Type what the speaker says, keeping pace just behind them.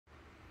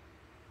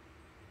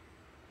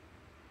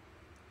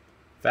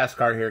Fast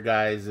car here,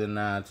 guys, and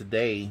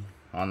today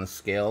on the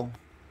scale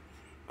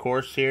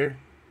course here,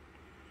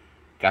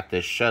 got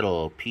this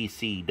shuttle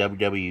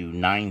PGWW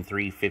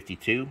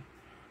 9352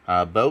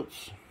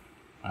 boats.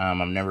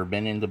 I've never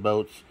been into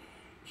boats,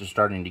 just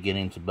starting to get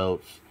into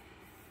boats,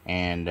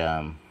 and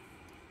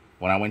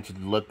when I went to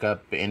look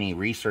up any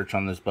research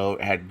on this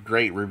boat, it had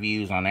great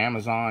reviews on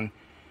Amazon.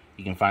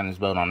 You can find this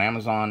boat on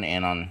Amazon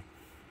and on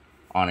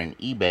an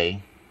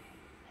eBay.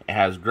 It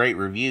has great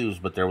reviews,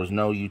 but there was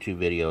no YouTube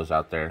videos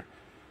out there.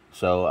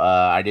 So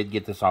I did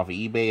get this off of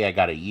eBay. I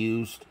got it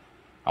used.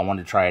 I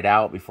wanted to try it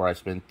out before I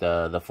spent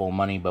the full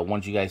money. But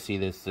once you guys see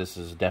this, this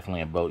is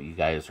definitely a boat you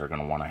guys are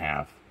going to want to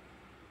have.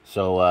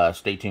 So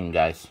stay tuned,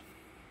 guys.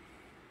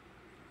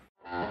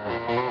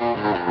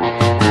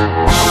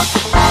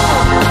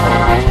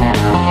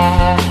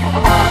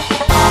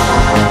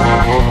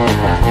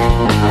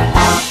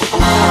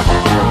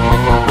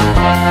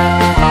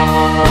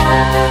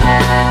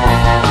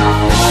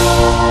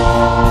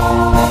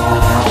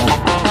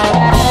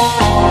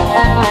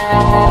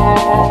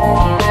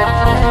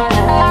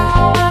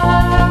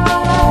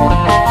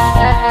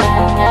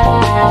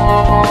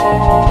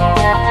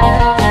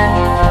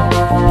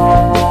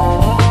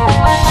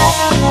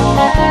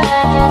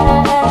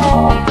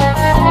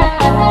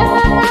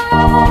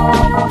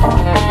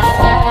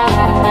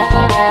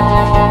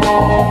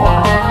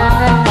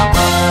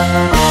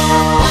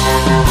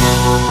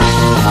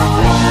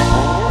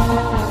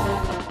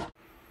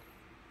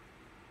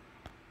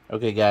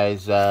 Okay,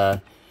 guys,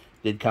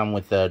 did come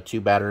with 2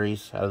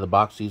 batteries out of the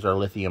box. These are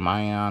lithium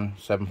ion,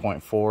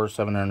 7.4,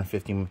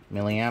 750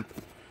 milliamp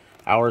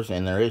hours,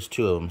 and there is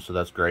 2 of them, so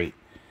that's great.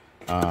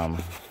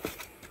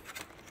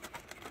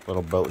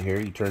 Little boat here.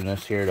 You turn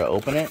this here to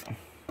open it.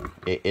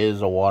 It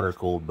is a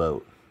water-cooled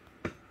boat.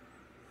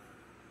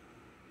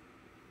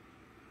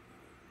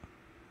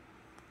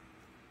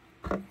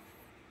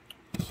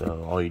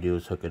 So all you do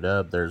is hook it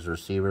up. There's the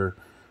receiver.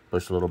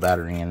 Push a little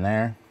battery in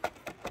there.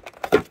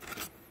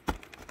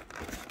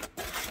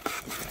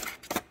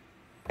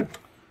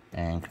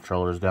 And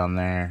controllers down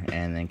there,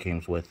 and then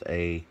comes with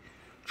a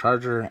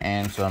charger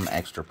and some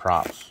extra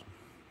props.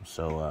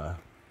 So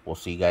we'll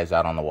see you guys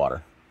out on the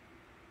water.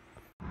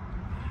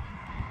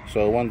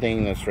 So one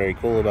thing that's very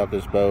cool about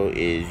this boat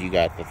is you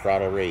got the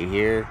throttle right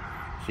here,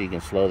 so you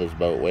can slow this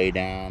boat way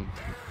down.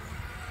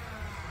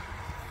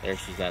 There,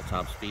 she's at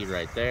top speed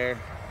right there.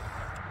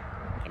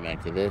 Come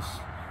back to this.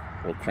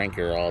 We'll crank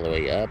her all the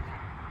way up.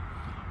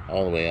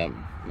 All the way up.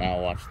 Now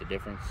watch the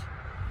difference.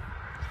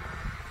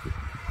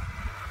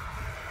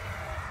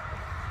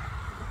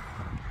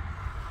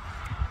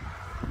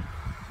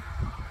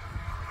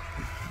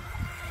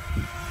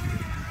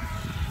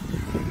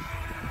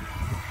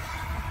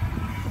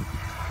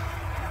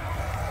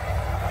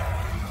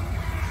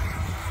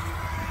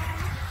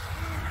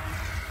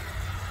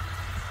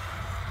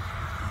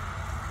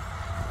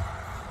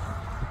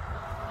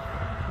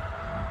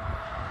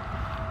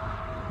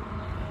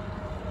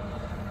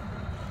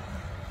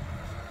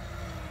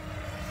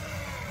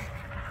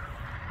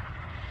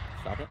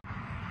 Stop it.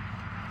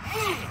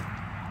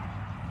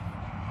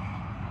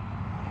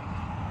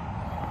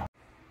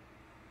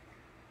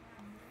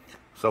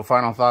 So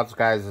final thoughts,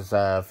 guys, is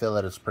I feel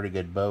that it's a pretty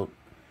good boat.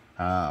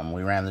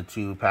 We ran the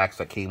 2 packs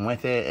that came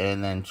with it,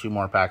 and then 2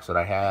 more packs that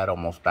I had,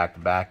 almost back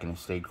to back, and it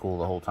stayed cool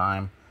the whole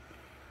time.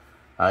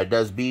 It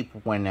does beep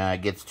when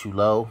it gets too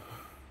low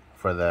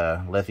for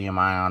the lithium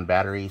ion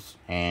batteries,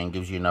 and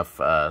gives you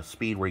enough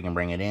speed where you can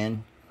bring it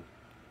in.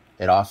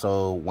 It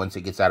also, once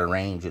it gets out of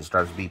range, it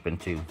starts beeping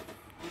too.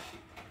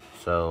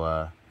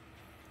 So,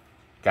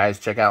 guys,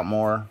 check out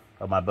more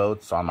of my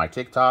boats on my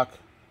TikTok,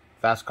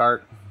 Fast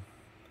Cart.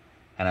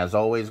 And as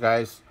always,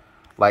 guys,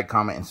 like,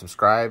 comment, and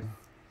subscribe.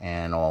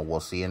 And we'll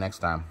see you next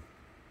time.